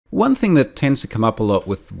One thing that tends to come up a lot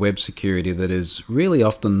with web security that is really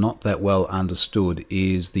often not that well understood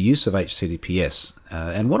is the use of HTTPS.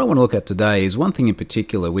 And what I want to look at today is one thing in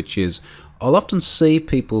particular, which is I'll often see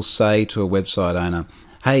people say to a website owner,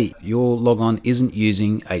 hey, your logon isn't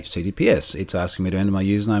using HTTPS. It's asking me to enter my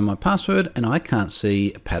username and my password, and I can't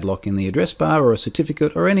see a padlock in the address bar or a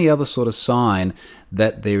certificate or any other sort of sign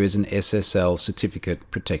that there is an SSL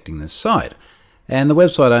certificate protecting this site. And the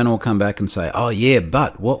website owner will come back and say, oh yeah,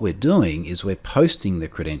 but what we're doing is we're posting the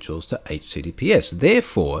credentials to HTTPS.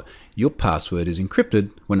 Therefore, your password is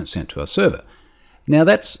encrypted when it's sent to our server. Now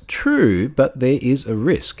that's true, but there is a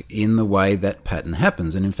risk in the way that pattern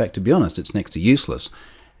happens. And in fact, to be honest, it's next to useless.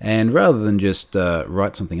 And rather than just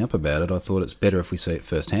write something up about it, I thought it's better if we see it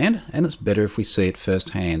firsthand, and it's better if we see it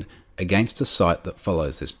firsthand against a site that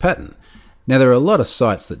follows this pattern. Now there are a lot of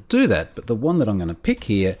sites that do that, but the one that I'm going to pick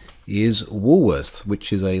here is Woolworths,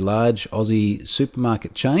 which is a large Aussie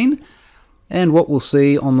supermarket chain. And what we'll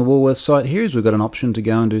see on the Woolworths site here is we've got an option to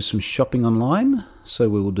go and do some shopping online, so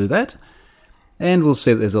we will do that. And we'll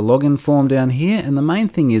see that there's a login form down here, and the main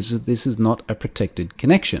thing is that this is not a protected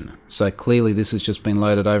connection. So clearly this has just been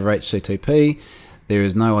loaded over HTTP. There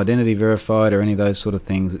is no identity verified or any of those sort of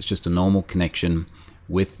things. It's just a normal connection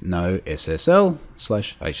with no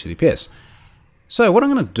SSL/HTTPS. So what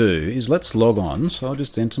I'm going to do is let's log on. So I'll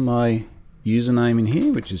just enter my username in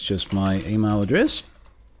here, which is just my email address.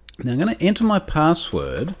 Now I'm going to enter my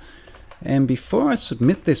password. And before I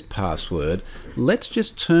submit this password, let's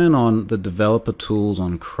just turn on the developer tools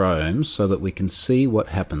on Chrome so that we can see what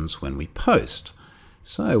happens when we post.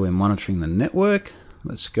 So we're monitoring the network.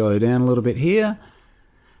 Let's go down a little bit here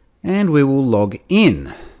and we will log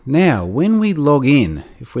in. Now, when we log in,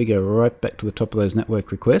 if we go right back to the top of those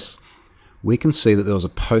network requests, we can see that there was a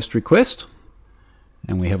post request,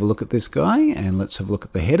 and we have a look at this guy, and let's have a look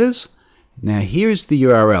at the headers. Now here is the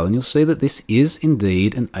URL, and you'll see that this is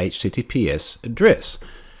indeed an HTTPS address.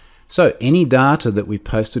 So any data that we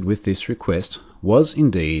posted with this request was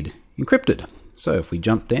indeed encrypted. So if we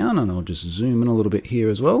jump down, and I'll just zoom in a little bit here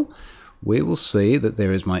as well, we will see that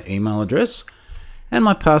there is my email address and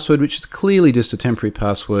my password, which is clearly just a temporary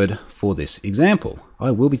password for this example. I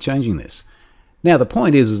will be changing this. Now the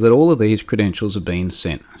point is that all of these credentials have been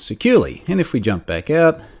sent securely. And if we jump back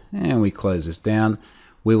out and we close this down,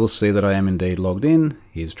 we will see that I am indeed logged in.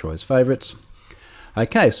 Here's Troy's favorites.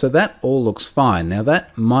 Okay, so that all looks fine. Now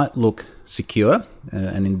that might look secure,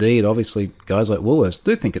 and indeed, obviously, guys like Woolworths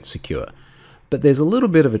do think it's secure. But there's a little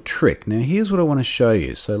bit of a trick. Now here's what I want to show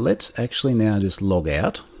you. So let's actually now just log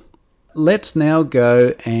out. Let's now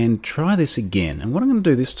go and try this again. And what I'm going to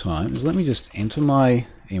do this time is let me just enter my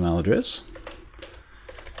email address,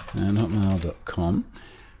 and hotmail.com.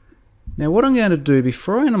 Now what I'm going to do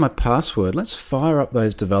before I enter my password, let's fire up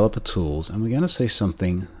those developer tools, and we're going to see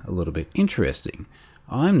something a little bit interesting.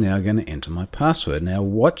 I'm now going to enter my password. Now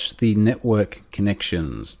watch the network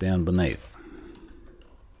connections down beneath.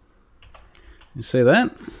 You see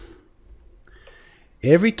that?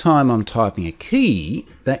 Every time I'm typing a key,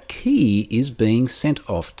 that key is being sent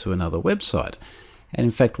off to another website. And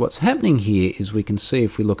in fact, what's happening here is we can see,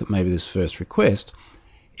 if we look at maybe this first request,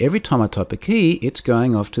 every time I type a key, it's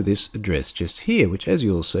going off to this address just here, which as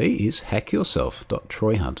you'll see is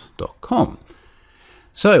hackyourself.troyhunt.com.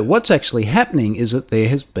 So what's actually happening is that there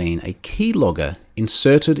has been a keylogger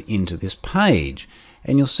inserted into this page.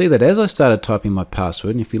 And you'll see that as I started typing my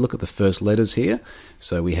password, and if you look at the first letters here,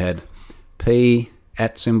 so we had P,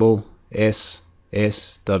 @ S,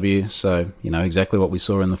 S, W, so you know exactly what we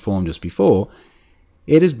saw in the form just before,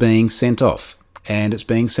 it is being sent off. And it's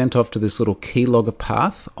being sent off to this little keylogger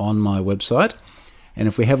path on my website. And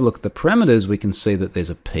if we have a look at the parameters, we can see that there's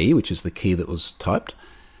a P, which is the key that was typed,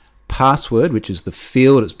 password, which is the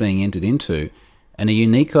field it's being entered into, and a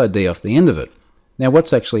unique ID off the end of it. Now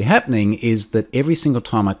what's actually happening is that every single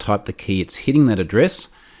time I type the key, it's hitting that address.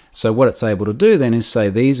 So what it's able to do then is say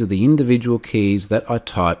these are the individual keys that I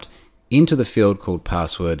typed into the field called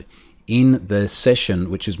password in the session,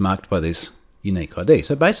 which is marked by this unique ID.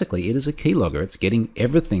 So basically it is a keylogger. It's getting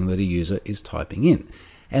everything that a user is typing in.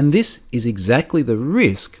 And this is exactly the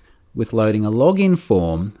risk with loading a login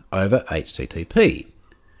form over HTTP.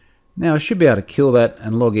 Now I should be able to kill that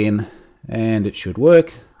and log in, and it should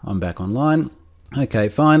work. I'm back online. Okay,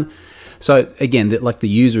 fine. So again, like the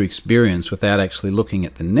user experience without actually looking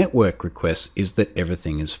at the network requests is that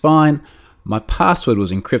everything is fine. My password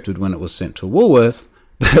was encrypted when it was sent to Woolworths,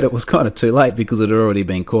 but it was kind of too late because it had already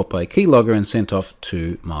been caught by a keylogger and sent off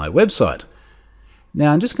to my website.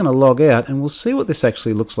 Now I'm just going to log out and we'll see what this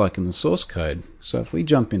actually looks like in the source code. So if we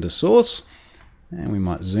jump into source, and we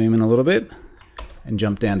might zoom in a little bit and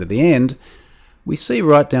jump down to the end, we see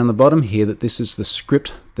right down the bottom here that this is the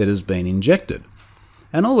script that has been injected.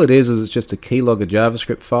 And all it is it's just a keylogger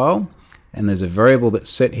JavaScript file, and there's a variable that's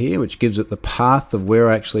set here which gives it the path of where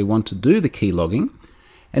I actually want to do the keylogging.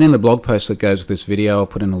 And in the blog post that goes with this video, I'll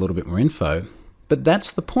put in a little bit more info. But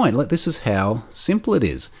that's the point. Like, this is how simple it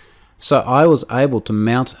is. So I was able to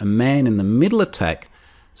mount a man-in-the-middle attack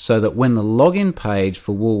so that when the login page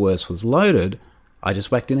for Woolworths was loaded, I just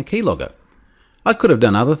whacked in a keylogger. I could have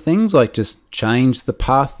done other things, like just change the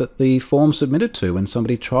path that the form submitted to when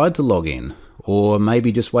somebody tried to log in, or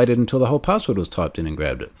maybe just waited until the whole password was typed in and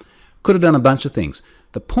grabbed it. Could have done a bunch of things.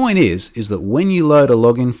 The point is that when you load a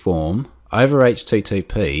login form over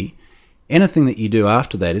HTTP, anything that you do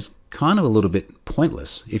after that is kind of a little bit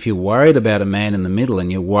pointless. If you're worried about a man in the middle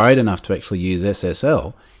and you're worried enough to actually use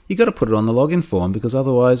SSL, you've got to put it on the login form, because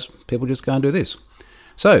otherwise people just can't do this.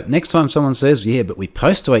 So next time someone says, yeah, but we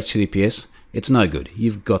post to HTTPS, it's no good.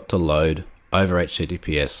 You've got to load over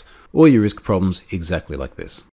HTTPS, or you risk problems exactly like this.